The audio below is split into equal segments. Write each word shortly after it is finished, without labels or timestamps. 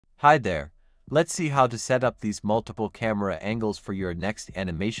Hi there. Let's see how to set up these multiple camera angles for your next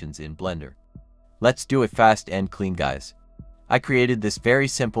animations in Blender. Let's do it fast and clean, guys. I created this very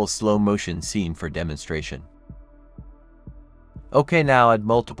simple slow motion scene for demonstration. Okay, now add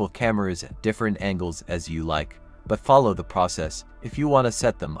multiple cameras at different angles as you like, but follow the process if you want to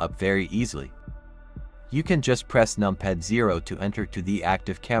set them up very easily. You can just press numpad 0 to enter to the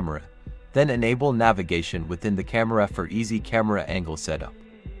active camera, then enable navigation within the camera for easy camera angle setup.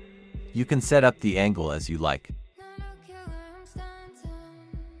 You can set up the angle as you like.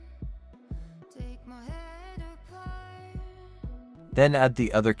 Then add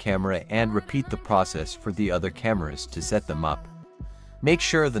the other camera and repeat the process for the other cameras to set them up. Make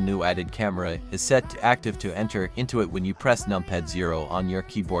sure the new added camera is set to active to enter into it when you press numpad 0 on your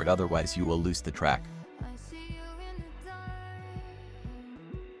keyboard, otherwise you will lose the track.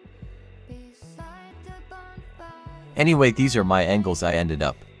 Anyway, these are my angles I ended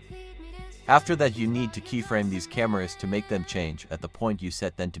up. After that, you need to keyframe these cameras to make them change at the point you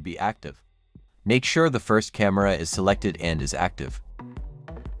set them to be active. Make sure the first camera is selected and is active.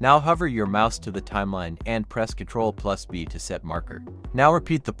 Now hover your mouse to the timeline and press Ctrl+B to set marker. Now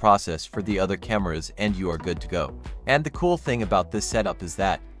repeat the process for the other cameras and you are good to go. And the cool thing about this setup is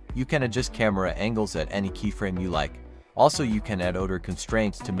that you can adjust camera angles at any keyframe you like. Also, you can add order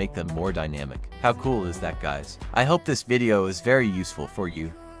constraints to make them more dynamic. How cool is that, guys? I hope this video is very useful for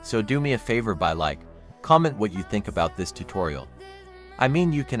you. So do me a favor by comment what you think about this tutorial. I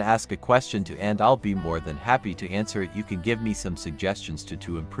mean, you can ask a question and I'll be more than happy to answer it. You can give me some suggestions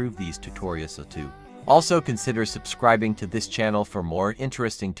to improve these tutorials too. Also consider subscribing to this channel for more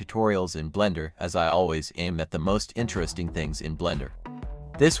interesting tutorials in Blender, as I always aim at the most interesting things in Blender.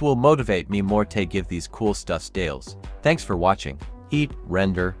 This will motivate me more to give these cool stuff dailies. Thanks for watching. Eat,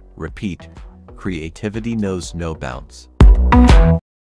 render, repeat. Creativity knows no bounds.